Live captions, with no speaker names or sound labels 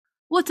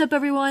What's up,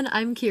 everyone?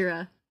 I'm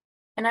Kira.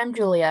 And I'm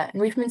Julia,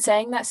 and we've been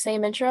saying that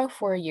same intro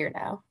for a year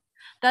now.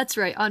 That's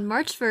right, on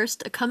March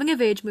 1st, a coming of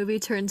age movie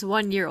turns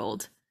 1 year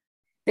old.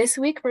 This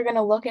week, we're going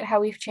to look at how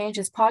we've changed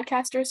as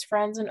podcasters,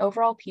 friends, and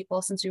overall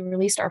people since we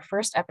released our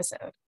first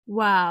episode.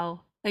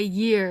 Wow, a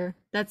year.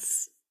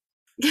 That's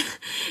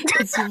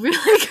it's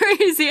really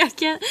crazy. I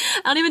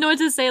don't even know what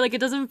to say. Like,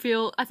 it doesn't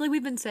feel, I feel like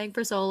we've been saying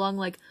for so long,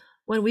 like,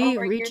 when we Oh,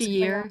 our reach a year's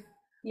coming up. year,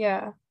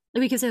 Yeah, like,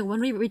 we can say, when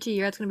we reach a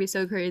year, it's gonna be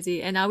so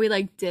crazy. And now we,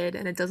 like, did,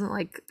 and it doesn't,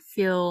 like,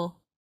 feel,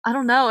 I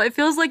don't know. It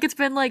feels like it's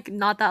been, like,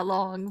 not that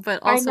long, I know.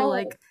 but also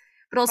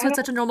I it's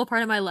such don't, a normal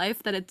part of my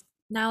life that it's,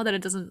 now that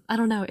it doesn't, I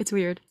don't know. It's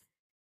weird.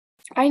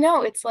 I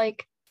know. It's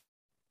like,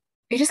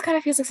 it just kind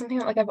of feels like something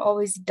that like I've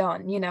always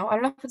done, you know? I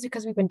don't know if it's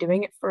because we've been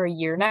doing it for a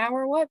year now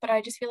or what, but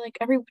I just feel like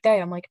every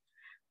day I'm like,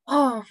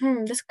 oh,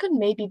 this could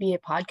maybe be a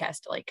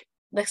podcast. Like,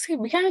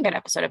 we can make an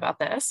episode about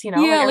this, you know?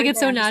 Like Yeah, like, every it's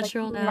day so I'm just like,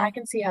 natural I now.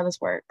 can see how this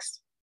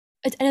works.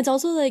 And it's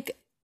also like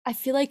I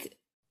feel like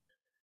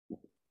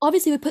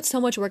obviously we put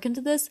so much work into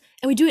this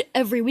and we do it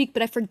every week,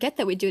 but I forget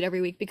that we do it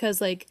every week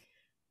because like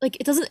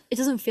it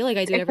doesn't feel like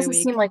I do it It every doesn't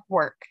seem week. like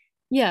work.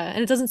 Yeah,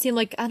 and it doesn't seem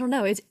like I don't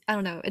know. I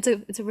don't know. It's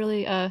a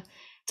really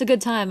it's a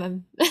good time.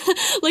 I'm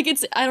like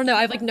it's I don't know.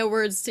 I have like no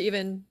words to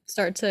even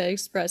start to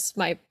express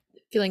my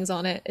feelings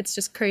on it. It's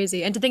just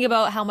crazy. And to think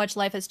about how much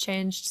life has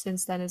changed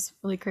since then is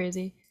really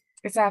crazy.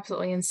 It's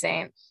absolutely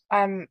insane.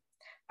 I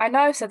know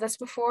I've said this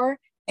before,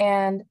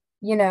 and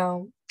you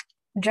know,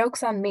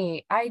 joke's on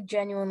me. I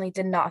genuinely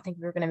did not think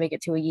we were going to make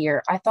it to a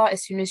year. I thought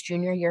as soon as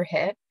junior year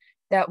hit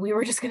that we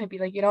were just going to be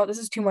like, this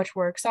is too much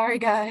work. Sorry,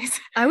 guys.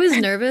 I was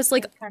And nervous.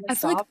 Like kind of I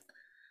feel like stop.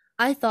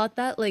 I thought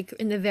that like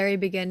in the very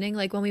beginning,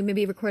 like when we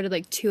maybe recorded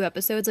like two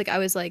episodes, like I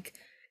was like,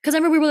 because I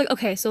remember we were like,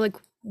 okay, so like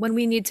when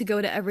we need to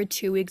go to every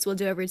 2 weeks, we'll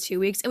do every 2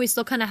 weeks, and we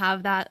still kind of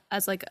have that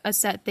as like a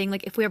set thing.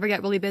 Like if we ever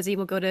get really busy,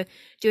 we'll go to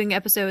doing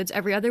episodes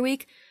every other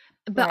week.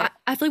 But Right.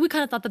 I feel like we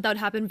kind of thought that that would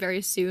happen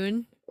very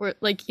soon, or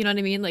like you know what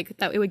I mean, like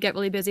that it would get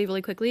really busy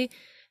really quickly.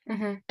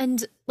 hmm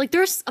And like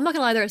there's, I'm not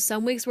gonna lie, there are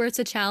some weeks where it's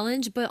a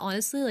challenge, but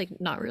honestly, like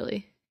not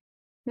really.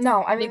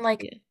 No, I mean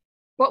Like like yeah.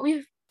 what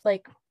we've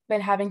like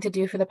been having to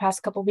do for the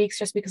past couple weeks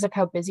just because of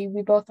how busy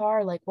we both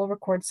are, like we'll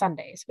record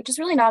Sundays, which is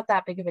really not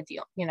that big of a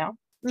deal, you know?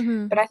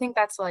 Hmm. But I think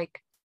that's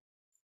like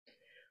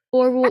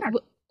Or I don't know,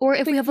 or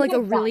if we like have we like a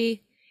get done.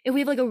 really if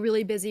we have like a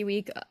really busy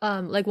week,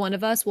 like one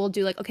of us will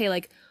do like okay,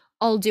 like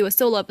I'll do a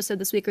solo episode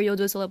this week or you'll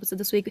do a solo episode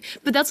this week.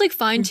 But that's like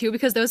fine too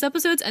because those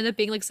episodes end up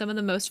being like some of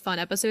the most fun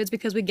episodes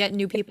because we get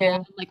new people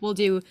on. Yeah. Like we'll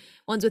do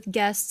ones with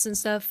guests and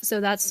stuff.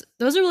 So that's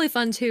those are really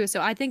fun too.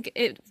 So I think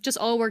it just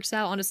all works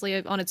out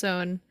honestly on its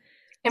own.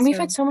 And we've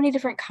had So so many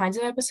different kinds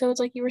of episodes,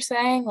 like you were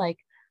saying, like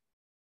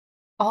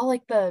all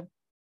like the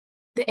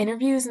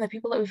interviews and the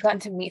people that we've gotten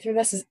to meet through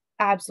this is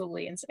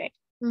absolutely insane.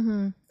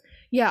 hmm.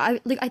 Yeah,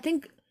 I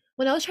think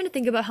when I was trying to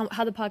think about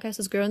how the podcast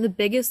has grown, the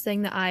biggest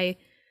thing that I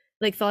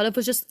like thought of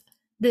was just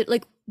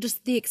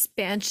the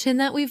expansion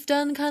that we've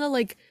done kind of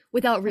like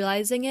without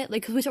realizing it.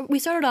 Like 'cause we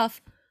started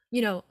off,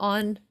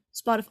 on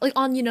Spotify, like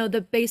on,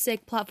 the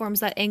basic platforms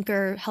that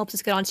Anchor helps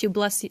us get onto.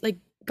 Like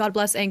God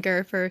bless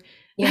Anchor for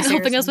Yeah,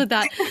 helping us seriously. with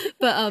that.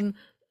 But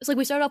it's like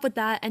we started off with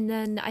that and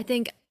then I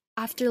think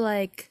after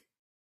like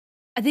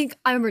I think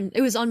I remember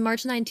it was on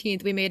March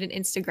 19th we made an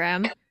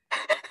Instagram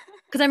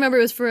because I remember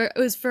it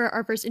was for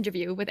our first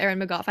interview with Erin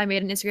McGough. I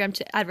made an Instagram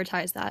to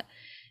advertise that,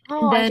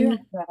 Oh, and I do then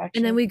remember that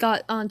and then actually. we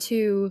got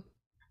onto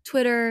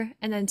Twitter,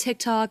 and then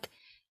TikTok,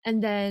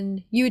 and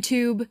then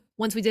YouTube.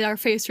 Once we did our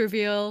face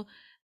reveal,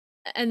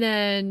 and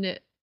then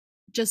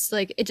just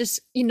like it just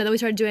then we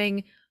started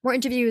doing more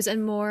interviews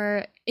and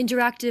more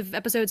interactive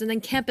episodes, and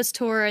then campus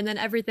tour, and then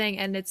everything,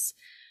 and it's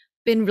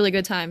been really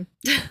good time.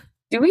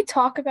 Do we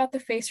talk about the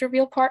face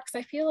reveal part?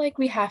 Because I feel like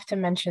we have to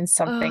mention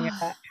something Oh,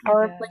 about I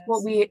or like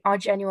what guess. we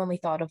genuinely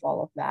thought of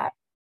all of that.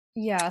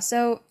 Yeah,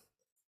 so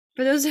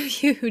for those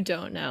of you who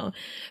don't know,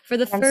 for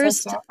the I'm so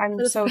first sorry. I'm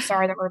for the so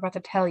sorry that we're about to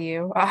tell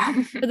you.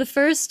 for the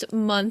first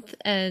month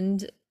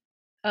and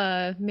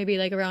maybe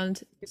like around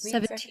 2 weeks, I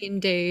think. 17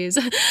 days,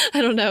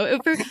 I don't know.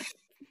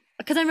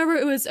 Because I remember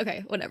it was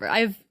okay, whatever. I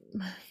have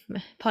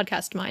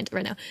podcast mind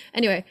right now.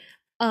 Anyway,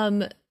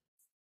 um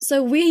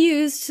so we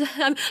used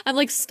I'm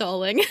like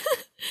stalling.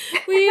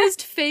 We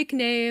used fake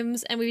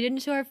names and we didn't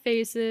show our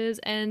faces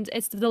and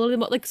it's the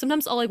little like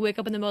sometimes I'll like wake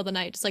up in the middle of the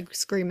night just like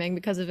screaming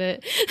because of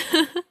it.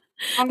 Not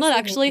Honestly, me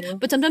actually, too.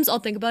 but sometimes I'll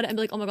think about it and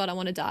be like, "Oh my God, I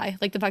want to die."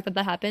 Like the fact that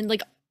that happened,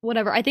 like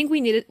whatever. I think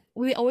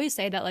we always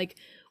say that like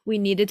we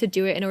needed to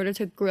do it in order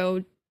to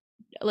grow,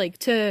 like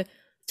to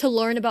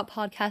learn about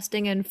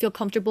podcasting and feel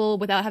comfortable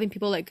without having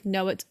people like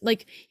know it.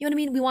 Like, you know what I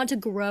mean? We want to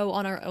grow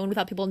on our own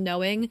without people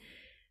knowing.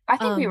 I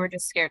think we were Um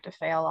just scared to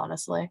fail,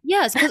 honestly.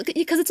 Yes,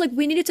 because it's like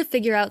we needed to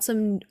figure out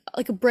some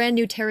like a brand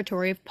new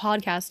territory of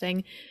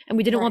podcasting, and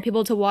we didn't want Right.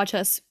 people to watch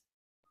us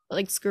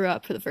like screw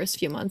up for the first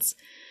few months.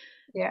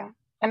 Yeah.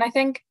 And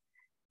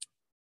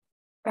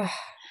ugh,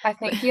 I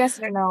think yes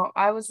or no.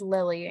 I was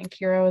Lily and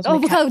Kira was Oh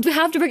my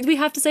McKenna. God, we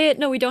have to say it?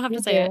 No, we don't have to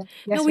We say it. do.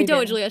 No, Yes, we we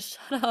don't, do. Julia.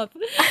 Shut up.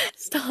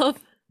 Stop.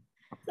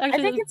 I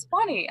think Actually, it's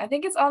funny. I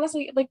think it's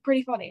honestly like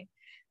pretty funny.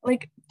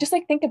 like just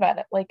like think about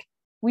it. Like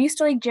we used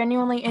to like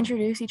genuinely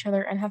introduce each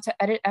other and have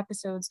to edit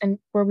episodes and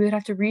where we would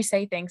have to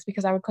re-say things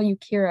because I would call you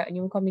Kira and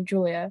you would call me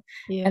Julia.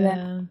 And then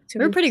Yeah.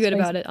 We were to pretty good say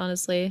about it,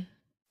 honestly.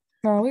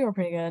 no, we were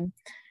pretty good.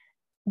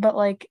 But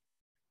like,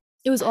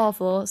 It was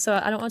awful, so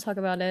I don't want to talk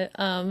about it.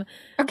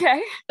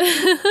 okay.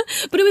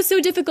 But it was so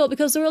difficult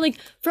because there were like,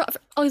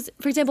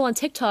 for example, on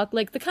TikTok,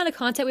 like the kind of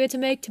content we had to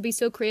make to be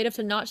so creative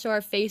to not show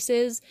our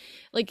faces,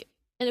 like,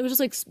 and it was just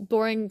like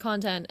boring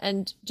content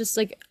and just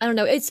like I don't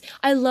know.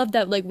 I love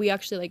that like we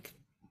actually like,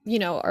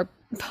 are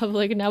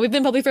public now. We've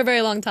been public for a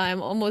very long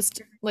time,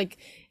 almost like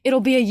it'll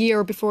be a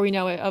year before we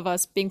know it of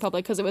us being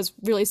public because it was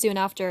really soon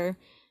after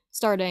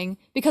starting.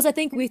 Because I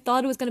think we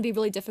thought it was going to be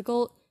really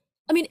difficult.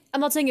 I mean, I'm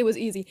not saying it was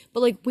easy,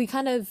 but like we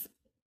kind of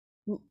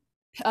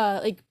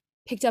like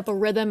picked up a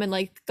rhythm and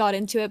like got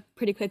into it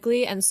pretty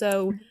quickly, and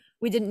so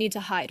we didn't need to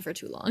hide for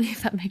too long,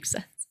 if that makes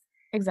sense.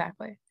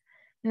 Exactly.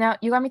 Now,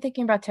 you got me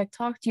thinking about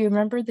TikTok. Do you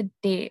remember the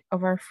date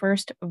of our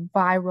first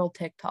viral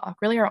TikTok?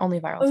 Really, our only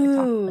viral TikTok.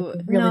 Like, Ooh,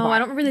 really no, I viral.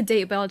 don't remember the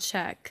date, but I'll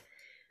check.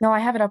 No, I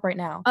have it up right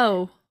now.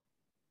 Oh,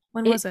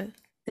 when It was it?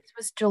 This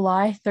was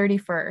July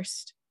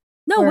 31st,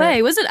 No where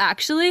way, was it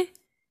actually?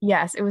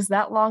 yes, it was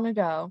that long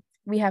ago.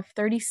 We have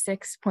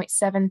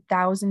 36.7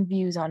 thousand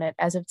views on it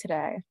as of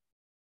today.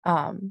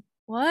 Um,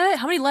 What?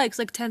 How many likes?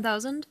 Like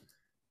 10,000?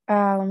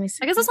 Let me I guess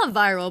see. that's not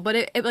viral, but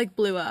it like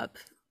blew up.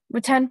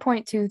 With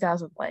 10.2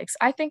 thousand likes.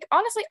 I think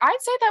honestly, I'd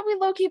say that we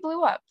low-key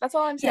blew up. That's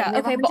all I'm saying. Yeah, We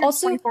have okay, but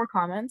also, 144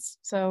 comments,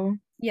 so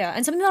yeah,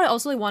 and something that I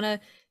also like, want to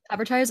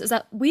advertise is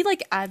that we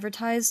like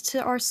advertise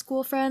to our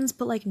school friends,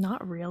 but like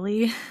not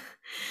really.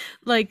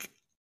 Like,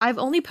 I've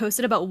only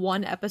posted about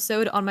one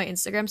episode on my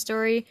Instagram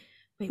story.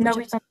 Wait, no, which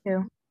we've episode?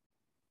 done two.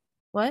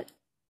 What?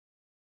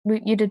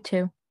 You did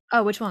two.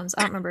 Oh, which ones?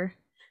 I don't remember.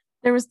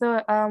 There was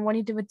the one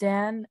you did with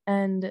Dan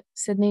and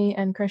Sydney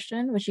and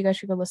Christian, which you guys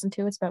should go listen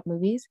to. It's about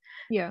movies.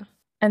 Yeah.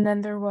 And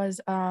then there was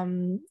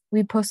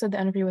we posted the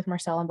interview with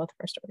Marcel on both of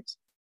our stories.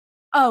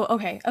 Oh,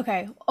 okay,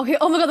 okay, okay.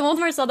 Oh my God, the one with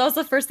Marcel, that was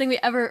the first thing we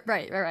ever.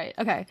 Right, right, right.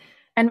 Okay.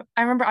 And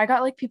I remember I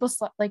got like people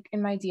like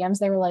in my DMs,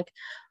 they were like,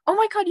 "Oh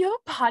my God, you have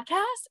a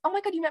podcast? Oh my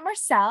God, you met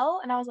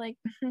Marcel?" And I was like,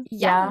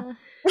 "Yeah."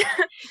 Yeah.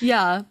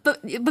 Yeah,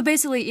 but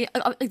basically,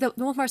 like the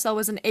one with Marcel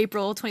was in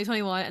April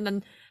 2021, and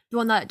then the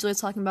one that Julia's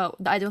talking about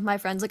that I did with my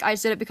friends, like I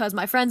just did it because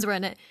my friends were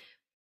in it.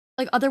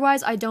 Like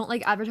otherwise, I don't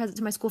like advertise it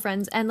to my school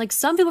friends, and like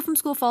some people from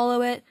school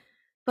follow it,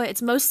 but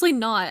it's mostly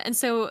not. And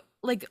so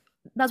like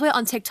that's why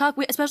on TikTok,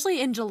 especially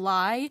in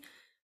July,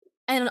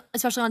 and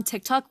especially on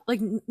TikTok,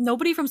 like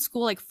nobody from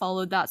school like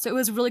followed that. So it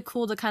was really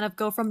cool to kind of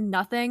go from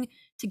nothing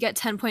to get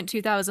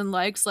 10.2 thousand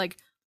likes, like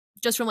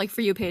just from like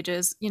for you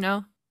pages, you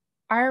know?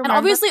 I And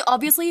remember,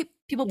 obviously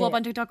people blow yeah, up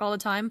on TikTok all the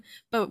time,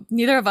 but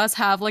neither of us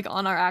have like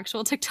on our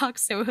actual TikTok,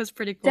 so it was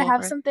pretty to cool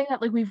have for it. something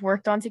that like we've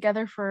worked on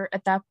together for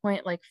at that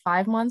point like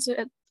 5 months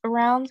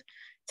around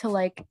to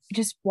like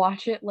just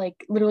watch it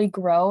like literally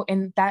grow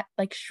in that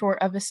like short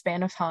of a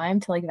span of time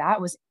to like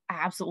that was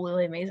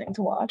absolutely amazing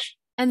to watch.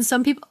 And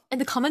some people, and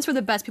the comments were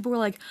the best. People were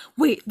like,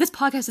 "Wait, this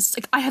podcast is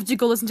like I have to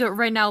go listen to it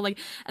right now." Like,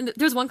 and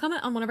there's one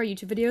comment on one of our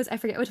YouTube videos. I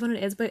forget which one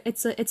it is, but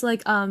it's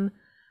like, "Oh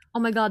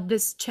my God,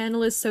 this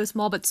channel is so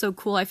small but so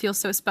cool. I feel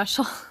so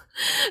special."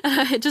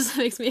 It just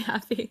makes me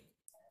happy.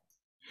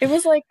 It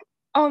was like,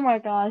 oh my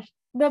gosh.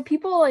 The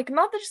people like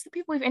not just the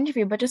people we've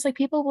interviewed, but just like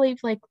people we've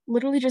like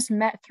literally just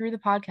met through the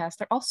podcast.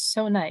 They're all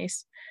so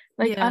nice.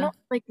 Like I Yeah. don't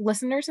like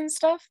listeners and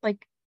stuff.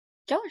 Like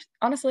y'all are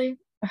honestly,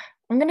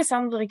 I'm gonna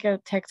sound like a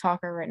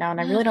TikToker right now,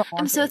 and I really don't I'm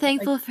want so to. But like,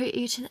 thankful for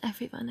each and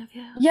every one of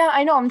you. yeah,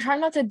 I know. I'm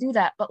trying not to do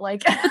that, but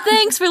like, But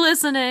thanks for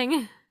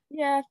listening.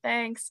 yeah,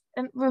 thanks.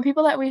 And the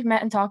people that we've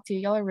met and talked to,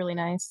 y'all are really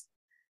nice.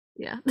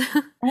 Yeah. I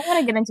don't want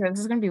to get into it. This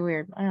is gonna be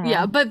weird. I don't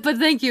Yeah, know. but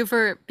thank you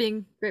for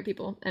being great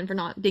people and for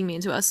not being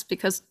mean to us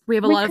because we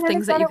have a We lot of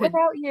couldn't things have that done you it could.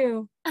 without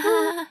you. Woo.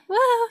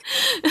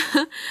 Ah,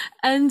 woo.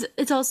 And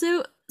it's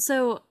also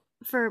so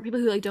for people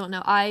who like don't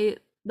know, I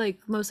like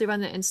mostly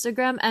run the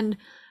Instagram and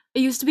it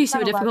used to be I'm so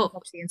not allowed to difficult.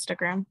 touch the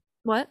Instagram.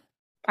 What?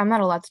 I'm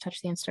not allowed to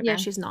touch the Yeah, Instagram.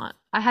 she's not.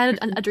 I had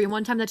Mm-mm. a dream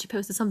one time that she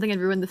posted something and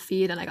ruined the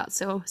feed and I got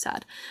so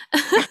sad.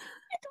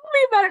 Told me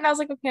about it and I was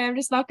like, okay, I'm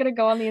just not gonna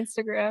go on the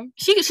Instagram.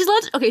 She's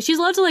allowed to, okay, she's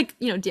allowed to like,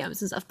 DMs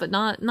and stuff, but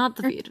not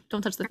the feed.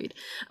 Don't touch the feed.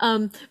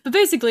 But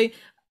basically,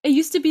 it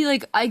used to be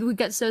like I would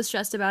get so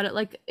stressed about it.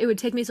 Like it would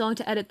take me so long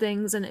to edit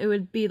things and it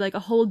would be like a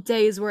whole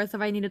day's worth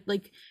if I needed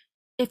like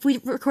if we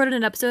recorded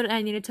an episode and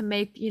I needed to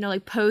make,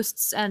 like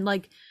posts and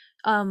like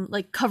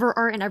cover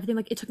art and everything,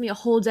 like it took me a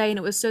whole day and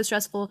it was so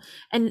stressful.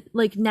 And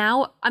like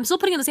now I'm still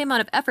putting in the same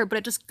amount of effort, but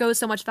it just goes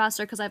so much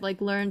faster because I've like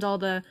learned all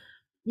the,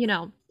 you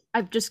know,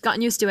 I've just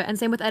gotten used to it. And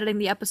same with editing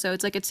the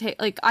episodes. Like it's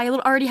like I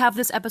already have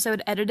this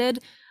episode edited,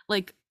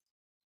 like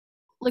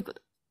like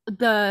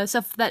the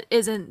stuff that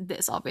isn't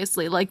this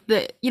obviously, like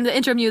the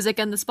intro music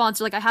and the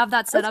sponsor. Like I have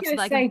that I set was up so gonna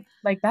that I can. say,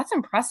 like, that's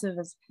impressive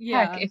as heck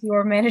Yeah, if you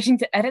are managing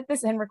to edit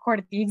this and record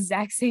at the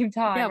exact same yeah.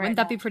 time right Wouldn't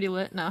that now. be pretty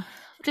lit? No,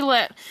 pretty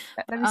lit.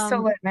 That'd be so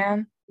Um, lit,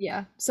 man.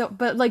 yeah. So,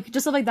 but like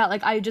just stuff like that.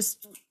 Like I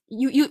just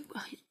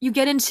you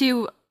get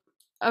into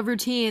a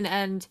routine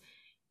and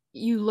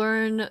you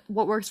learn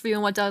what works for you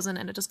and what doesn't,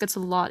 and it just gets a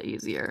lot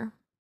easier.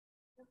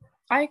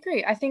 I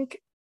agree. I think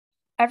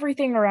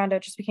everything around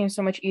it just became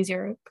so much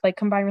easier, like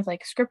combined with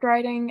like script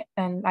writing,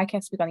 and I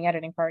can't speak on the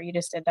editing part, you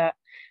just did that.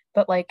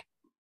 But like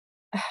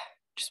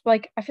just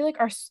like I feel like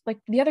like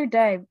the other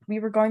day we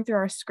were going through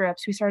our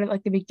scripts. We started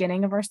like the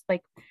beginning of our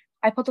like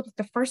I pulled up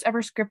the first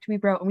ever script we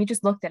wrote and we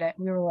just looked at it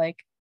and we were like,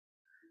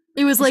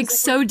 It was this like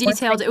is like one of so the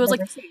worst detailed. things I've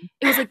ever seen.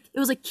 It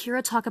was like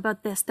Kira talk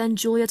about this, then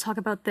Julia talk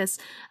about this.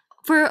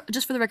 For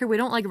just for the record, we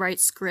don't like write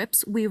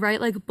scripts. We write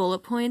like bullet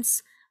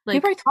points. We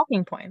Like write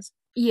talking points.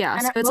 yeah,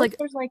 And so at it's most like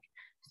there's like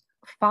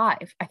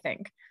five, I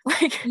think.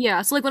 Like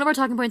yeah, so like one of our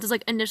talking points is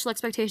like initial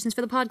expectations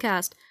for the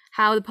podcast,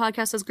 how the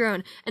podcast has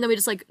grown, and then we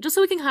just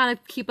so we can kind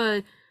of keep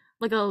a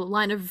like a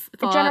line of a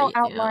thought, general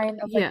outline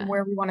of like yeah.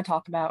 where we want to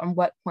talk about and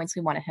what points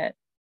we want to hit.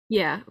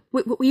 Yeah,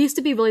 we used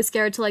to be really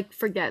scared to like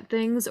forget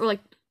things or like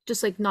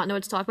just like not know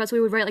what to talk about. So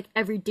we would write like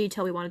every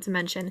detail we wanted to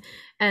mention,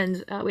 and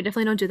we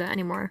definitely don't do that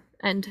anymore.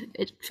 And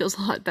it feels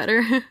a lot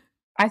better.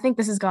 I think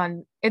it's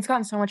gotten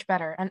so much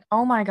better. And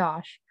oh my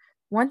gosh,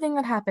 one thing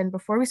that happened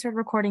before we started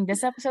recording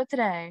this episode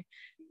today.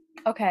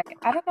 Okay,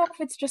 I don't know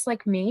if it's just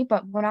like me,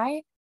 but when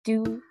I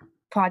do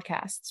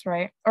podcasts,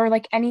 right? Or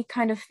like any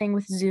kind of thing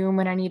with Zoom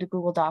when I need a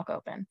Google Doc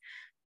open,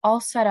 I'll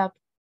set up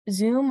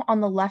Zoom on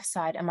the left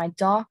side and my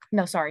doc,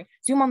 no, sorry,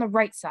 Zoom on the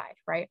right side,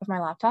 right, of my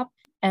laptop.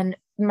 And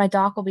my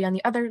doc will be on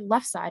the other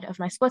left side of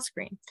my split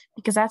screen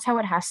because that's how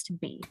it has to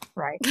be,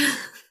 right?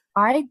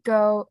 I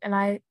go and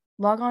I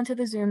log on to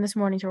the Zoom this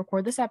morning to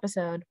record this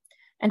episode.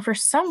 And for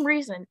some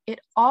reason, it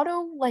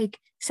auto like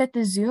set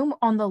the Zoom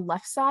on the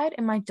left side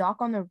and my dock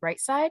on the right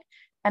side.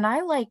 And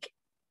I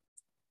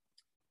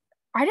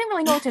didn't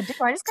really know what to do.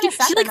 I just kind of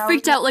sat She there like and I was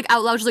freaked out like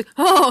out loud. She's like,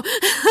 "Oh,"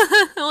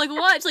 I'm like,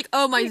 "What?" She's like,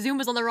 "Oh, my wait, Zoom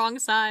is on the wrong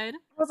side."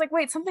 I was like,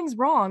 wait, something's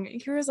wrong.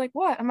 And Kira's like,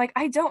 what? I'm like,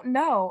 I don't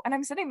know. And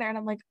I'm sitting there and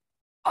I'm like,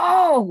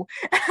 oh,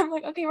 I'm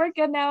like, okay, we're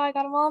good now. I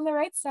got them all on the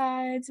right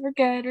sides. We're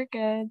good. We're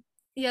good.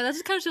 Yeah, that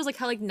just kind of shows like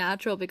how like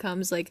natural it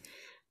becomes like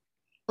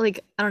I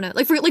don't know,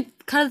 like for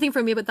like kind of thing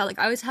for me, but that like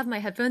I always have my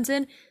headphones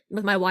in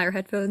with my wire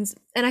headphones,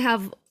 and I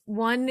have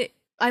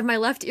my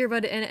left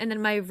earbud in and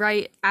then my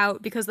right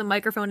out because the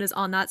microphone is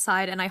on that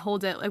side, and I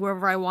hold it like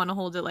wherever I want to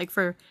hold it, like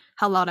for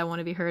how loud I want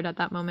to be heard at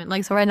that moment.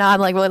 Like so, right now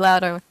I'm like really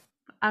loud. Or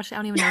actually, I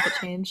don't even know if it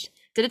changed.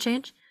 Did it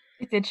change?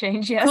 It did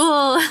change, yes.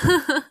 Cool.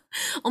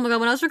 Oh my god,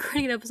 when I was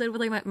recording an episode with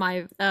like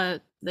my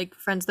like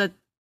friends, that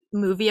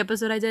movie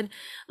episode I did,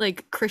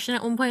 like Christian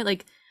at one point,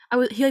 like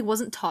he like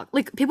wasn't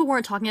like people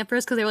weren't talking at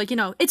first because they were like,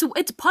 it's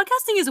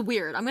podcasting is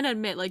weird. I'm gonna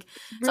admit, like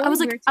so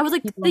Really weird I to was get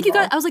like, people thank you guys.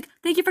 involved. I was like,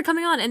 thank you for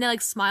coming on, and they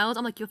like smiled.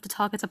 I'm like, you have to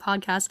talk. It's a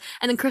podcast.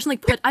 And then Christian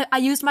like I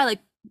used my like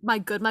my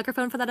good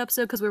microphone for that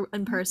episode because we were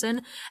in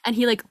person, and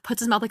he like puts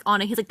his mouth like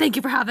on it. He's like, thank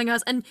you for having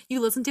us, and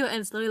you listen to it, and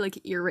it's literally like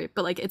ear rape,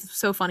 but like it's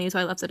so funny, so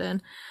I left it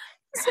in.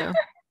 So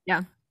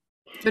yeah.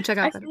 Go check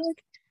I out that feel episode.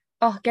 like,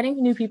 oh,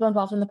 getting new people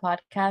involved in the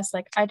podcast.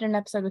 Like I did an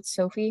episode with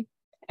Sophie,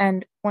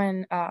 and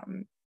when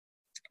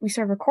we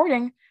started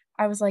recording,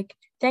 I was like,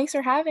 thanks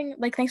for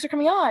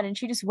coming on. And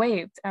she just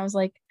waved. I was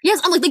like,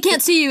 Yes, I'm like, they I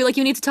can't see you. Like,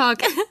 you need to talk.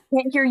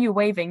 can't hear you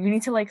waving. You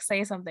need to like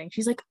say something.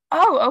 She's like,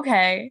 oh,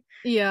 okay.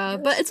 Yeah, It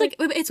was but just it's like,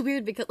 like it's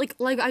weird because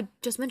like I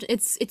just mentioned,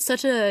 it's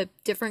such a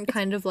different it's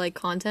kind of like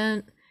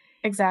content.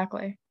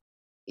 exactly.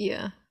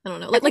 Yeah, I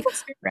don't know. I Like think like what's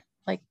different,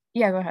 like,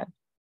 yeah, go ahead.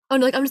 oh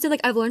no, like I'm just saying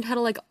like I've learned how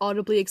to like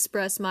audibly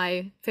express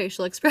my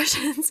facial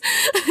expressions.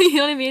 You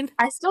know what I mean?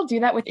 I still do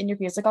that with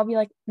interviews. Like I'll be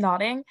like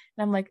nodding and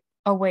I'm like,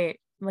 oh wait.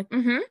 I'm like,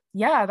 mm-hmm.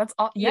 Yeah, that's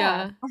all. Yeah.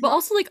 Yeah, but Uh-huh.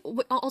 also like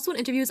also in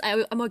interviews,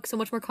 I'm like so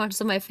much more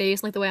conscious of my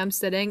face, like the way I'm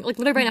sitting. Like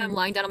literally right now I'm Hmm.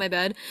 lying down on my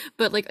bed,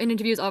 but like in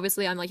interviews,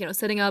 obviously I'm like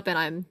sitting up and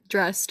I'm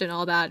dressed and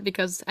all that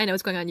because I know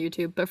it's going on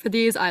YouTube. But for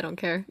these, I don't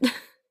care.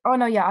 Oh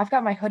no, yeah, I've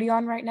got my hoodie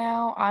on right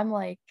now. I'm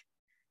like,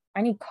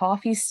 I need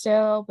coffee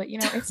still, but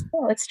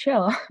it's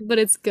chill. But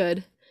it's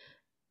good.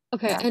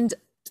 Okay, Yeah. and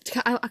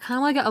I kind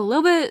of want to get a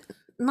little bit,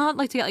 not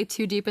like to get like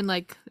too deep and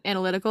like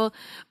analytical,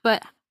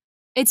 but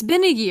it's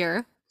been a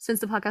year since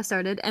the podcast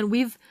started, and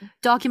we've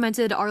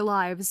documented our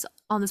lives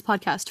on this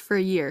podcast for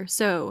a year.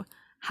 So,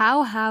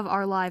 how have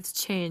our lives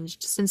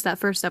changed since that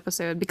first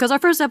episode? Because our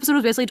first episode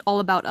was basically all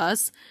about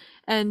us,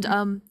 and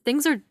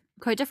things are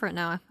quite different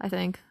now, I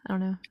think. I don't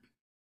know.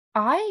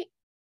 I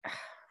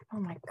oh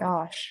my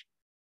gosh.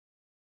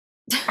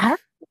 I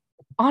don't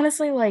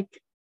honestly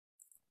like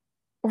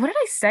what did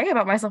I say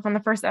about myself in the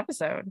first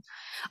episode?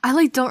 I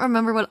like don't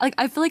remember what like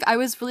I feel like I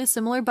was really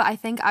similar, but I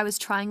think I was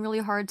trying really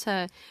hard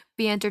to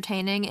be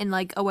entertaining in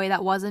like a way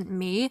that wasn't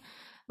me.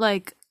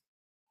 Like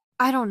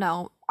I don't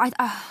know. I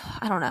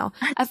don't know.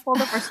 I I've pulled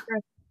up our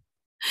script.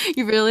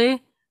 you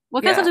really?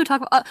 What kind of stuff Yeah. do we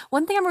talk about?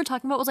 One thing I remember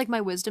talking about was like my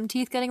wisdom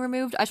teeth getting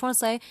removed. I just want to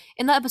say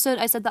in that episode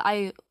I said that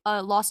I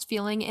lost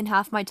feeling in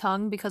half my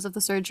tongue because of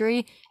the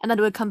surgery and that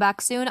it would come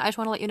back soon. I just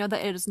want to let you know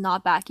that it is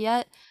not back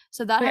yet.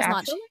 So that Wait, has not.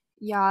 actually?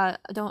 Yeah,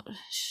 don't.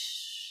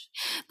 Shh.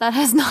 That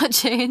has not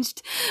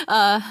changed.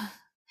 Uh,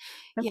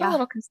 That's a yeah,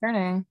 little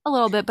concerning. a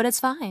little bit, but it's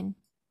fine.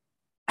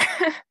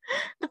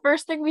 the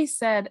first thing we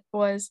said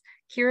was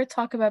Kira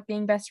talk about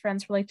being best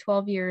friends for like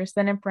 12 years,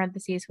 then in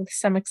parentheses with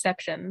some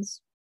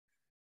exceptions.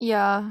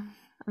 Yeah.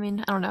 I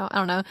mean, I don't know. I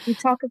don't know. We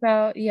talked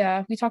about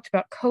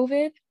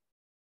COVID.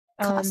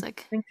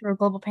 Classic. Think through a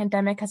global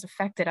pandemic has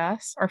affected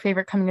us, our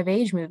favorite coming of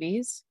age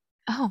movies.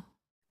 Oh,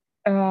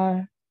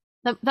 Uh,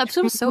 that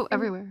episode turning was so coping,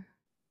 everywhere.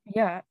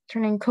 yeah,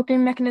 turning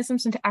coping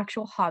mechanisms into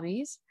actual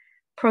hobbies,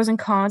 pros and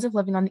cons of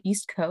living on the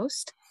East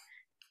Coast.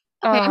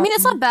 Okay, I mean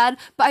it's not Um, bad,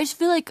 but I just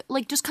feel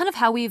like just kind of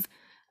how we've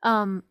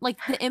like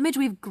the image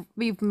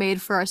we've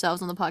made for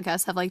ourselves on the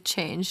podcast have like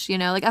changed, you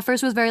know? Like at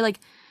first it was very like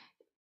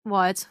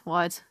what?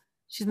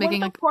 She's one of making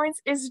the like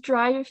points is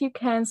drive if you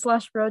can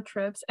 / road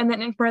trips, and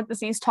then in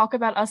parentheses talk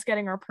about us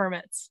getting our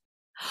permits.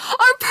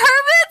 our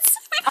permits.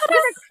 I'm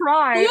gonna We've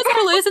cry. had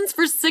our license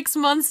for 6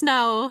 months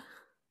now.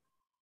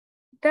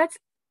 That's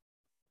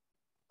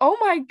oh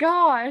my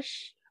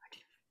gosh.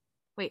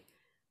 Wait,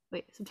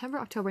 wait, September,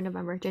 October,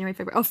 November, January,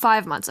 February. Oh,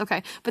 5 months.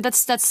 Okay, but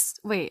that's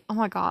wait. Oh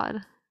my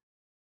God.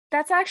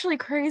 That's actually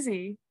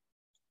crazy.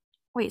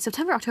 Wait,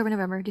 September, October,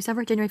 November,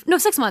 December, January. No,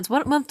 6 months.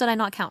 What month did I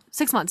not count?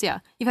 6 months. Yeah,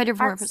 you've had your At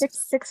permit for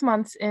six. six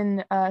months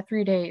in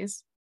 3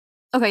 days.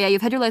 Okay, yeah,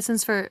 you've had your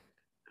license for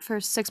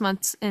 6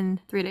 months in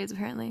 3 days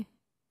apparently.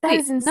 That Wait,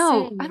 is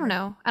no, I don't insane.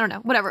 know. I don't know.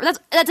 Whatever.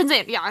 That's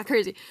insane. Yeah,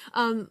 crazy.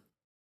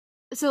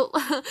 So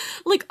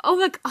like oh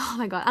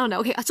my God, I don't know.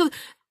 Okay, so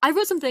I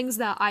wrote some things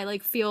that I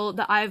like feel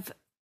that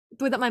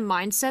the way that my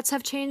mindsets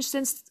have changed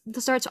since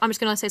the start. So I'm just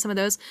gonna say some of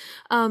those.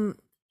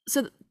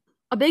 So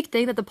a big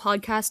thing that the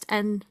podcast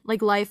and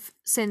like life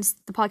since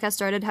the podcast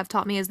started have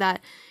taught me is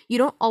that you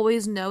don't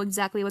always know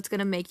exactly what's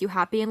gonna make you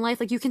happy in life.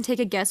 Like you can take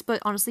a guess, but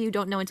honestly, you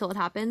don't know until it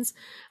happens.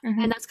 And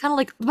Hmm. that's kind of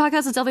like the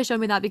podcast has definitely shown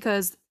me that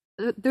because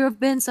there have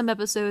been some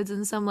episodes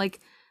and some like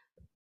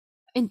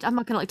and I'm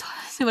not gonna like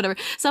say whatever.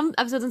 Some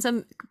episodes and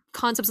some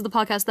concepts of the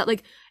podcast that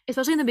like,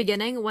 especially in the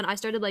beginning when I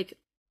started like,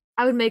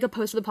 I would make a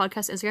post for the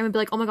podcast Instagram and be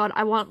like, oh my God,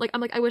 I want like I'm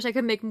like I wish I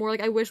could make more.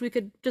 Like I wish we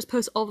could just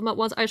post all of them at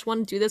once. I just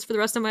want to do this for the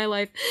rest of my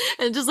life.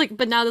 And just like,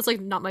 but now that's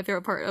like not my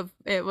favorite part of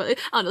it. But,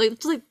 I don't know, like,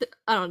 just like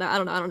I don't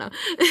know.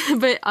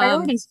 But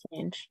Priorities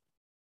change.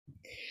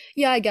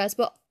 yeah, I guess.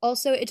 But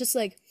also it just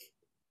like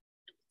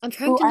I'm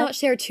trying Oh, to not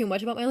share too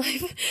much about my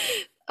life.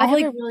 I I feel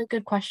have like a really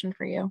good question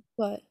for you.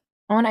 what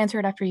I want to answer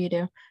it after you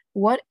do.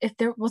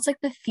 What's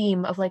like the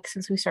theme of like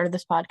since we started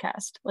this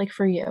podcast, like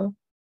for you,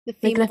 the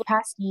like theme of the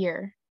past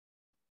year?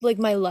 like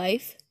my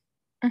life.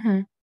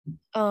 Mm-hmm.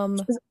 Um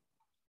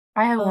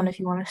I have one um if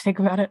you want to think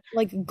about it.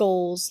 like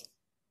goals,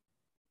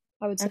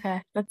 I would say.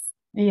 Okay, that's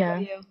What about yeah.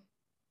 you?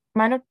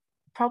 Mine would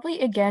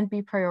probably again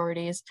be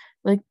priorities.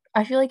 Like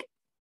I feel like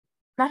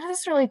not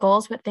necessarily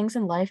goals, but things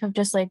in life have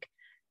just like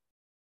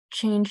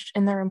changed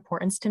in their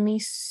importance to me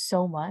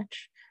so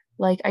much.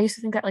 Like I used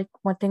to think that like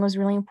one thing was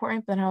really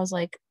important, but then I was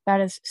like,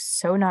 that is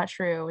so not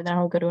true. And then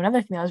I'll go to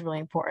another thing that was really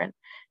important.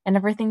 And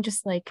everything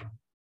just like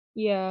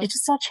Yeah. it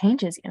just all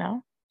changes, you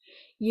know?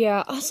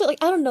 Yeah. Also, like,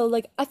 I don't know,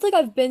 like, I feel like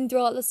I've been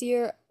through a lot this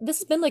year. This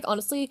has been, like,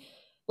 honestly,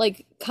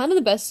 like, kind of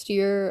the best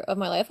year of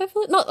my life. I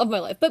feel like, not of my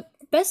life, but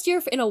best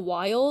year in a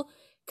while.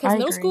 Because I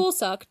middle agree. school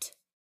sucked.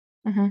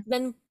 Mm-hmm.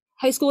 Then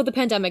high school with the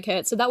pandemic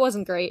hit, so that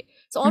wasn't great.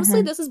 So honestly,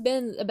 Mm-hmm. this has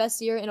been the best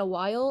year in a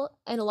while.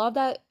 And a lot of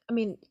that, I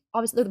mean,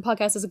 obviously, the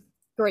podcast is a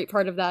great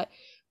part of that.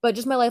 But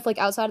just my life, like,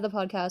 outside of the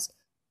podcast,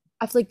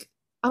 I feel like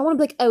I don't want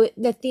to be like, oh,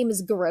 the theme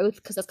is growth,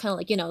 because that's kind of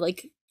like,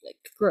 like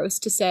gross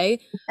to say.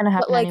 It's gonna But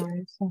happen like,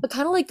 anyway. So but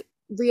kind of like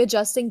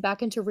readjusting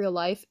back into real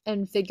life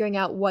and figuring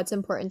out what's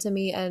important to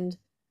me and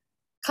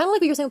kind of like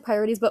what you're saying with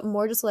priorities, but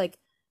more just like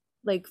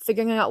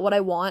figuring out what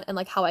I want and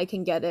like how I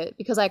can get it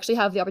because I actually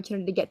have the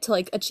opportunity to get to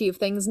like achieve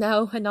things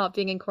now and not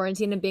being in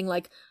quarantine and being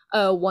like,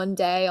 oh, one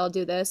day I'll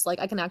do this. Like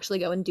I can actually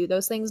go and do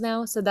those things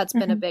now. So that's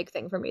been a hmm big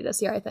thing for me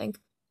this year, I think.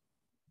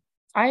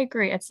 I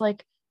agree. It's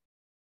like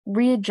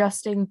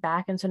readjusting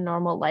back into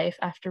normal life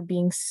after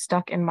being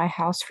stuck in my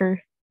house for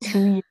 2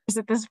 years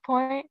at this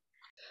point.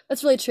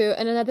 That's really true.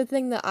 And another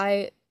thing that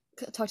I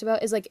talked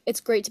about is like it's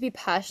great to be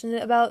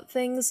passionate about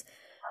things,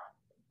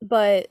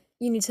 but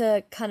you need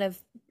to kind of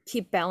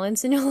keep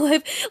balance in your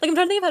life. Like I'm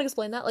trying to think of how to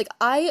explain that. Like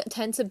I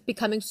tend to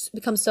become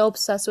so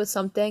obsessed with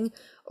something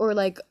or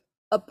like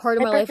a part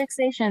of my life.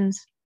 Hyperfixations.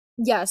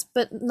 Yes,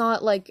 but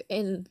not like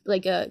in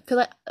like a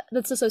because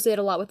that's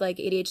associated a lot with like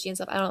ADHD and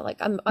stuff. I don't like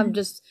I'm Mhm.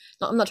 just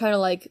not, I'm not trying to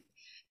like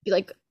be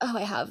like oh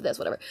I have this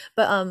whatever.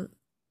 But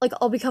like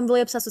I'll become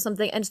really obsessed with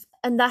something and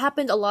that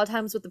happened a lot of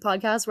times with the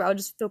podcast where I would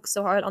just focus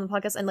so hard on the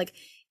podcast and like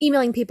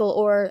emailing people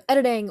or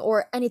editing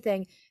or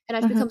anything and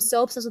I just become Mhm.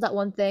 so obsessed with that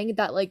one thing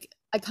that like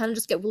I kind of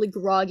just get really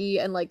groggy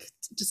and like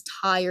just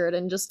tired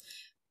and just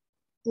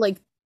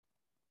like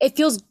it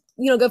feels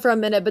good for a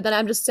minute but then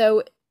I'm just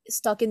so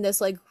stuck in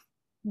this like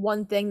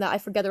one thing that I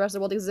forget the rest of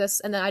the world exists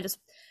and then I just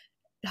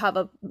have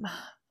a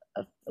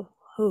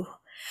whew.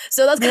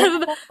 So that's You're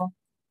kind of cool.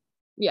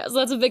 yeah so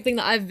that's a big thing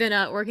that I've been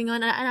working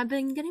on and I've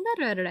been getting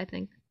better at it I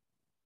think.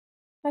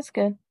 That's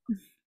good.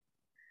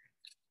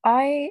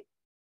 I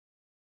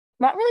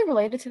not really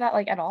related to that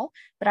like at all,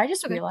 but I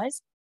just Okay.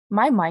 realized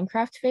my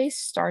Minecraft phase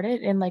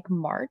started in like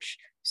March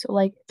So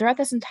like throughout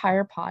this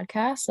entire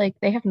podcast, like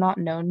they have not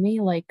known me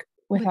like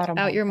without a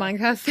Without your Minecraft.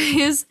 Minecraft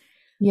phase.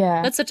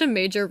 Yeah, That's such a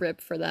major rip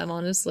for them,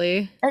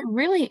 honestly. it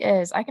really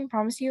is. I can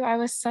promise you, I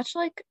was such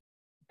like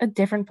a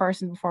different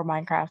person before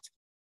Minecraft.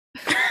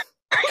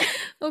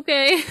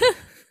 Okay.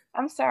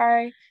 I'm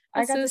sorry.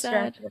 I That's got so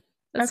sad. distracted.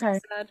 That's so Okay.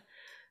 sad.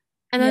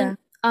 And Yeah.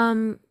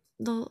 then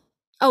the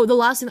the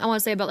last thing I want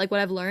to say about like what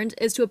I've learned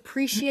is to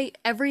appreciate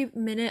every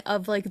minute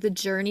of like the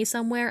journey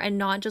somewhere and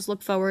not just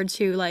look forward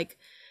to like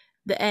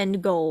the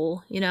end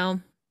goal, you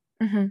know?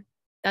 Hmm.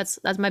 That's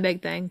my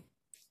big thing.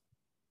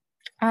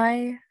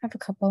 I have a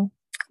couple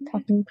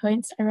talking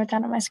points I wrote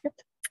down on my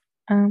script.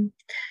 Um,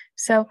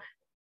 so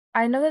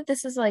I know that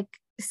this is like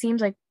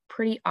seems like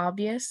pretty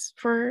obvious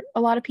for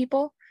a lot of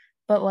people,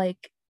 but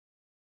like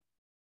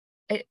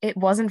it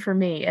wasn't for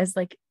me as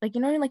like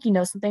you know like you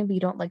know something but you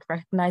don't like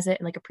recognize it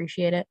and like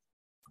appreciate it.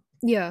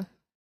 Yeah.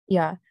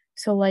 Yeah.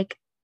 So like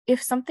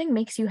if something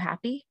makes you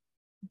happy,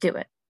 do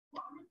it.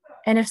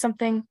 And if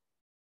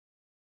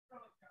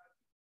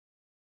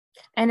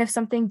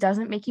something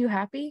doesn't make you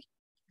happy,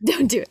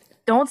 Don't do it.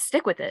 don't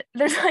stick with it.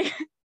 There's like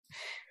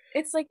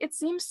it's like it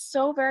seems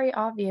so very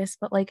obvious,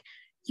 but like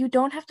you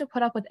don't have to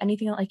put up with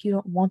anything that like you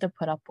don't want to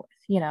put up with,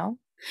 you know?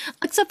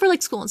 Except for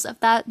like school and stuff.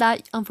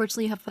 That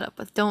unfortunately you have to put up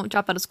with. Don't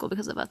drop out of school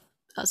because of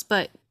us,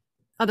 but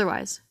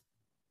otherwise.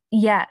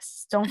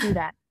 Yes, don't do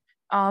that.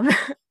 Um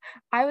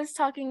I was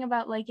talking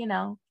about like, you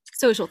know,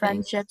 Social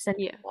things. friendships and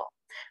Yeah. people.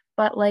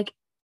 But like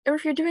or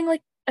if you're doing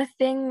like a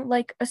thing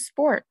like a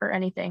sport or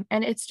anything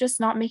and it's just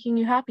not making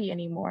you happy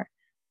anymore,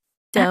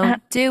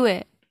 Don't do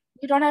it.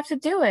 you don't have to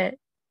do it.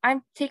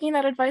 I'm taking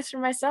that advice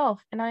from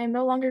myself and I am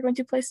no longer going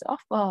to play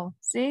softball.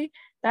 See?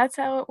 That's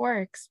how it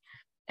works.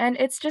 And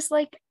it's just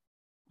like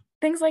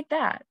things like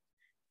that.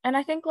 And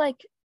I think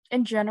like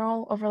in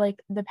general over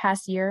like the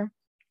past year,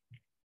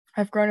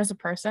 I've grown as a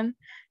person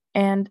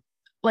and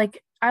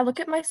like I look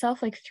at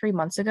myself like 3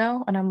 months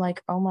ago and I'm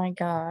like, oh my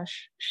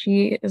gosh,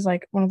 she is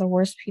like one of the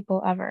worst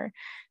people ever.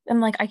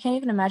 And like I can't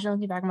even imagine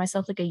looking back at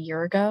myself like a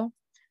year ago.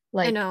 I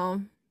Like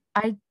know.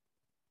 I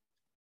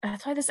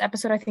that's why this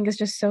episode I think is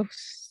just so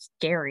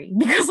scary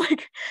because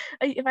like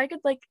if I could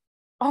like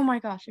oh my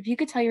gosh, if you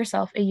could tell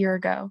yourself a year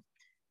ago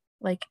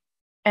like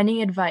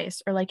any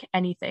advice or like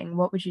anything,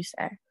 what would you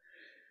say?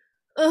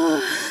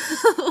 Ugh.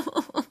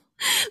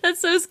 That's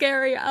so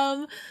scary.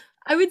 I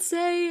would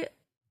say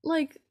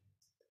like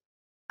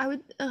I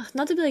would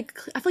not to be like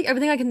I feel like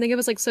everything I can think of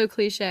is like so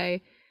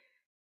cliche.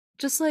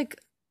 Just like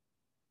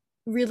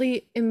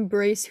really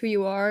embrace who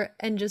you are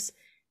and just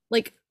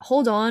like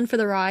hold on for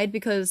the ride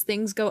because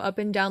things go up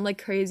and down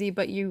like crazy,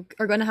 but you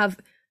are going to have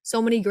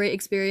so many great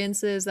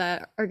experiences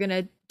that are going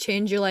to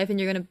change your life and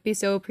you're going to be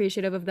so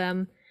appreciative of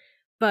them.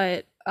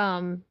 But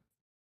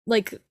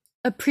like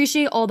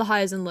appreciate all the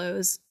highs and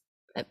lows,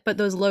 but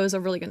those lows are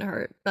really going to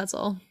hurt. That's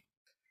all,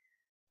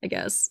 I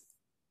guess.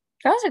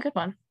 That was a good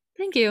one.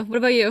 Thank you. What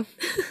about you?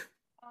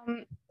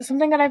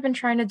 Something that I've been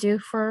trying to do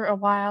for a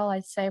while,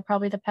 I'd say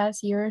probably the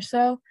past year or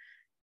so,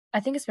 I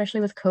think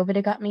especially with COVID,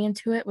 it got me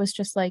into it, was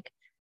just like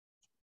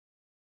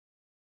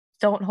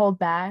don't hold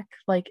back.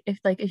 Like if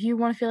you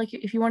want to feel like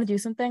if you want to do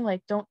something,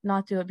 like don't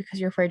not do it because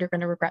you're afraid you're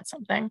going to regret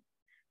something.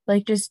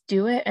 Like just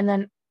do it and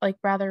then like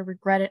rather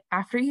regret it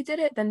after you did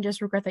it than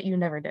just regret that you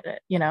never did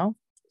it, you know?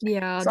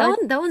 Yeah, So I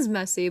that one's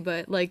messy,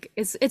 but like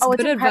it's oh, it's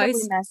good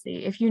incredibly advice.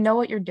 messy. If you know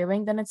what you're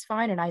doing, then it's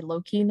fine and I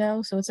low key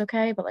know, so it's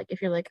okay, but like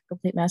if you're like a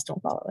complete mess,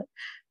 don't follow it.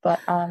 But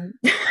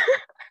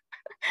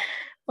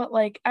but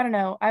like I don't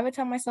know, I would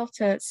tell myself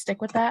to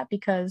stick with that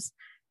because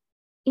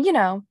you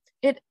know,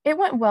 it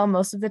went well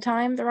most of the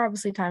time. There were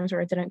obviously times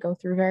where it didn't go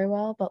through very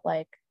well, but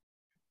like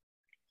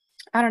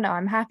I don't know,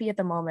 I'm happy at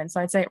the moment,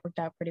 so I'd say it worked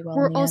out pretty well in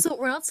We're the end. also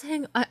we're not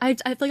saying I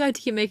feel like I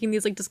keep making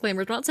these like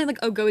disclaimers. We're not saying like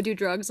oh go do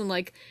drugs and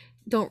like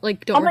Oh don't my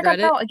God, regret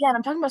it. no, again,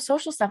 I'm talking about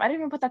social stuff. I didn't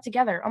even put that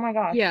together. Oh my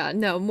gosh. Yeah,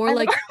 no, more I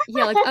like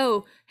yeah, like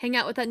oh hang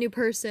out with that new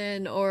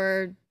person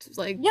or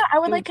like yeah, I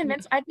would go like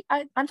convince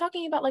I'm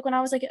talking about like when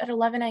I was like at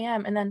 11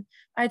 a.m. and then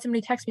I had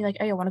somebody text me like,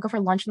 hey, I want to go for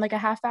lunch in like a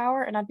half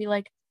hour, and I'd be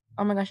like,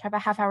 oh my gosh, I have a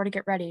half hour to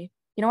get ready.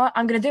 You know what?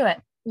 I'm gonna do it.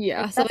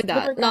 yeah Like stuff that's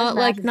like literally that.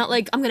 what I was Not imagining.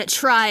 like I'm gonna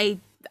try.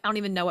 I don't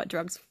even know what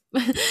drugs.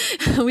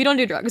 We don't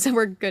do drugs and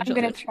we're good I'm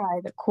gonna children. try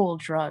the cool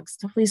drugs.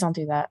 So please don't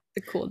do that.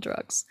 The cool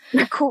drugs.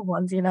 The cool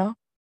ones, you know?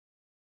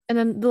 And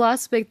then the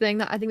last big thing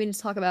that I think we need to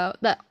talk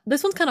about that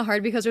this one's kind of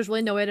hard because there's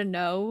really no way to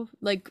know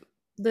like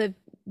the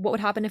what would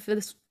happen if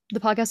the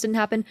podcast didn't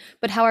happen,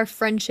 but how our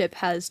friendship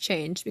has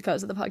changed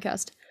because of the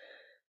podcast.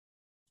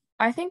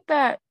 I think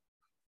that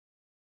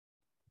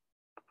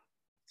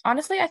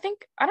honestly, I don't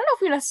know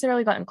if we've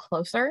necessarily gotten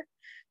closer,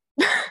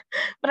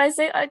 but I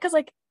say because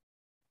like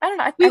I don't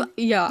know,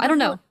 We yeah, I I don't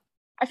feel know.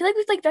 I feel like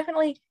we've like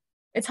definitely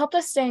it's helped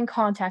us stay in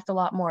contact a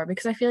lot more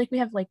because I feel like we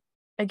have like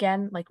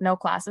again like no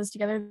classes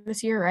together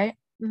this year, right?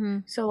 Hmm.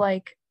 So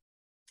like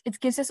it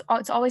gives us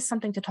it's always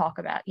something to talk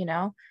about, you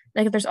know?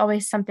 Like there's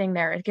always something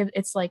there.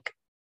 It's like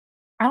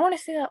I don't want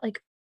to say that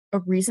like a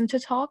reason to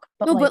talk,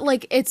 but No, but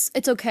like like it's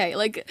okay.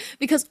 Like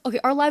because okay,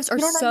 our lives are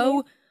you know what I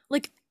mean? so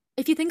like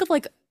if you think of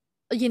like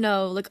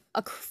like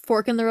a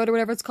fork in the road or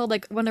whatever it's called,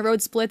 like when the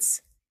road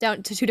splits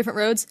down to two different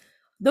roads.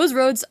 Those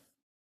roads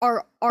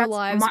are our That's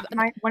lives,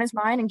 my one is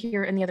mine and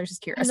Kira and the others is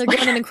and Kira's. they're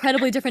going in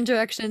incredibly different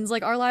directions.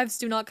 Like our lives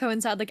do not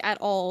coincide like at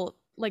all,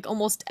 like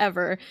almost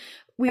ever.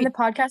 And the We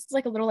podcast is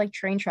like a little like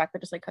train track that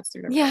just like cuts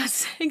through the roads.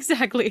 Yes,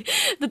 exactly.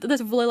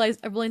 That's a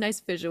really nice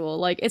visual.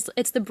 Like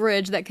it's the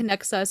bridge that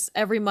connects us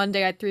every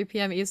Monday at 3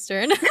 p.m.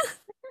 Eastern.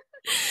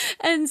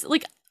 And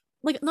like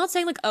not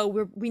saying like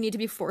oh we need to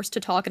be forced to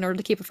talk in order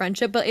to keep a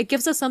friendship, but it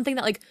gives us something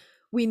that like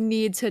we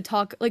need to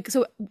talk like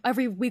so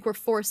every week we're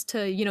forced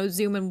to,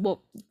 Zoom and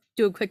we'll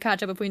do a quick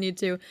catch up if we need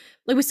to.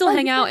 Like we still Oh,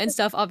 hang you out and can.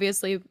 stuff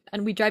obviously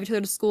and we drive each other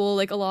to school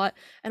like a lot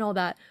and all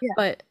that. Yeah,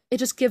 But it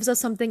just gives us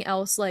something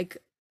else like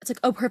it's like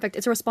oh perfect.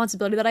 It's a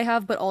responsibility that I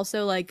have, but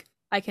also like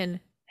I can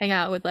hang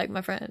out with like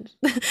my friend.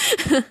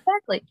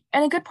 exactly.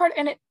 And a good part,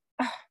 and it,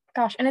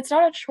 gosh, and it's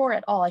not a chore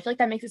at all. I feel like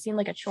that makes it seem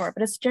like a chore,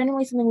 but it's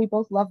genuinely something we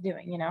both love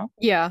doing, you know?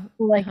 Yeah.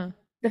 Like Uh-huh.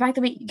 the fact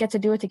that we get to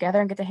do it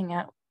together and get to hang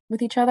out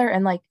with each other,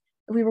 and like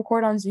if we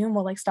record on Zoom,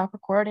 we'll like stop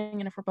recording,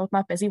 and if we're both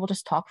not busy, we'll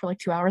just talk for like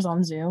 2 hours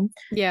on Zoom.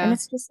 And Yeah.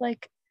 it's just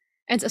like,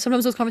 And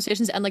sometimes those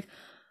conversations end like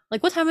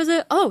what time is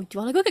it? Oh, do you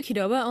want to go get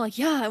Qdoba? I'm like,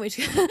 yeah. And we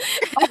just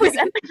always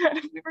end like that.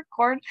 If we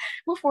record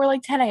before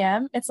like 10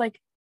 a.m., it's like,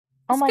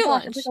 oh it's a my good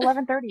gosh, it's like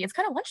lunch. 11:30. It's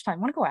kind of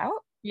lunchtime. Want to go out?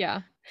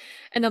 Yeah.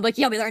 And then like,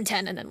 yeah, we learn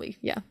 10 and then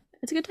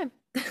it's a good time.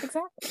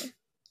 Exactly. And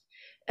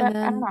But I don't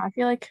know. then I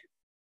feel like,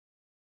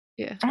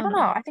 yeah, I I don't don't know.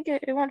 know. I think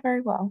it went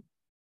very well.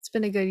 It's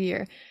been a good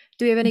year.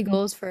 Do we have any Mhm.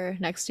 goals for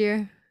next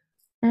year?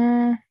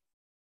 Mm,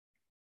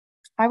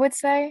 I would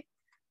say,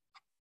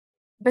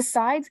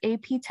 besides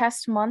AP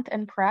test month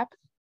and prep,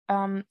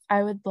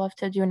 I would love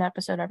to do an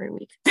episode every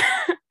week.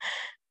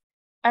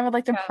 I would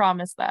like to Yeah.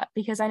 promise that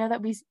because I know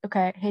that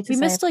okay, I hate to We say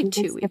it, missed like but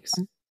we two skipped weeks.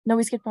 one. No,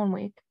 we skipped 1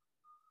 week.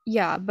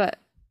 Yeah, but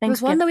there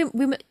was one that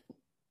Thanksgiving.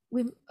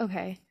 we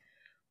okay.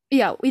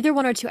 Yeah, either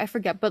one or two, I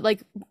forget. But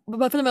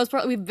for the most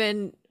part, we've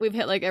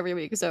hit like every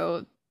week,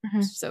 so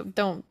Hmm.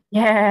 don't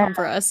Yeah. come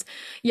for us.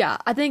 Yeah,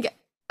 I think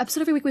episode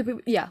every week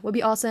would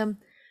be awesome.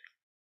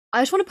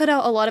 I just want to put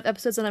out a lot of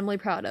episodes that I'm really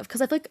proud of because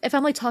I feel like if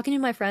I'm like talking to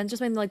my friends,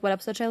 just maybe like what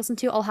episode should I listen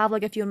to, I'll have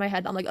like a few in my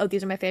head. I'm like, oh,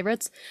 these are my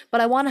favorites,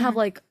 but I want to have Mhm.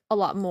 like a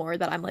lot more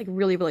that I'm like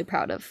really really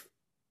proud of.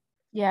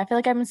 Yeah, I feel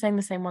like I've been saying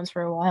the same ones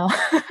for a while.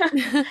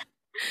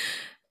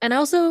 And I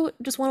also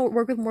just want to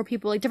work with more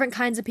people, like different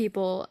kinds of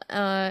people,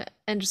 and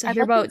just I'd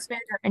hear like to about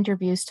expand our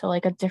interviews to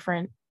like a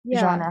different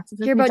yeah, genre.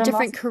 Since hear we've about done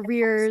lots different of like pop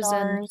careers and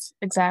stars.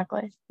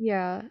 Exactly.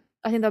 yeah,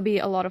 I think that'll be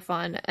a lot of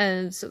fun.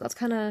 And so that's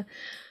kind of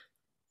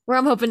where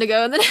I'm hoping to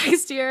go in the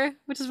next year,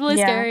 which is really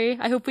Yeah, scary.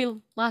 I hope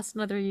we last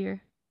another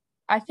year.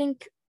 I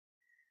think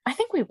I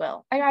think we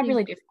will. I I think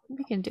really do.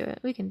 we can do it.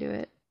 We can do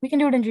it. We can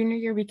do it in junior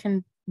year. We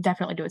can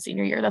definitely do it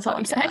senior year. That's all Oh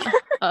I'm saying.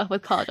 yeah.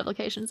 With college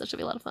applications, that should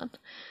be a lot of fun.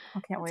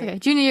 I can't It's wait. okay.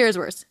 Junior year is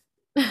worse.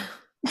 Good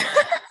luck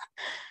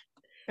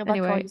to all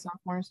Anyway, you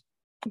sophomores.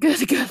 good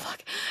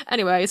luck.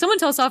 Anyway, someone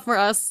tell sophomore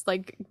us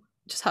like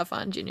just have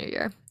fun junior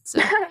year. So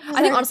I think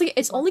Sorry. honestly,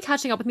 it's only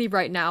catching up with me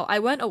right now. I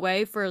went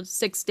away for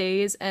 6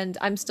 days and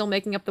I'm still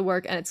making up the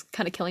work and it's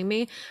kind of killing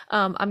me.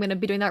 I'm gonna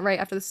be doing that right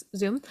after this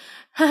Zoom.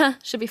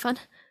 Should be fun.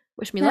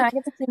 Wish me Yeah, I luck.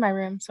 get to clean my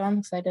room, so I'm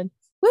excited.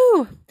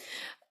 Woo!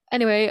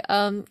 Anyway,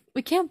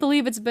 we can't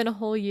believe it's been a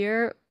whole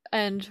year,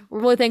 and we're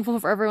really thankful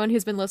for everyone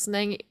who's been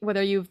listening,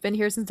 whether you've been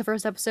here since the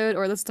first episode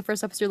or this is the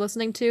first episode you're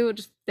listening to.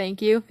 Just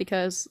thank you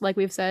because, like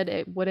we've said,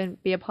 it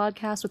wouldn't be a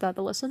podcast without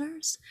the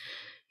listeners.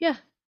 Yeah.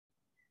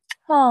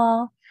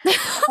 Aw.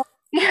 If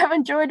you have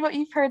enjoyed what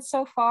you've heard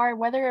so far,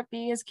 whether it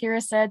be as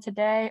Kira said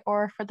today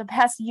or for the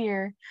past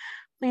year,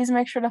 please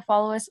make sure to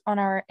follow us on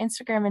our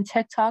Instagram and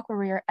TikTok where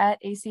we are at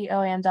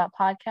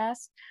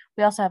acoam.podcast.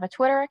 We also have a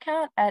Twitter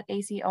account at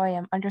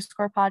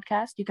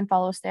acoam_podcast. You can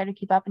follow us there to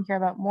keep up and hear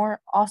about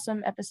more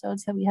awesome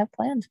episodes that we have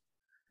planned.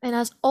 And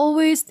as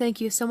always, thank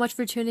you so much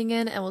for tuning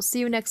in, and we'll see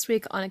you next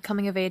week on a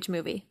coming of age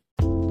movie.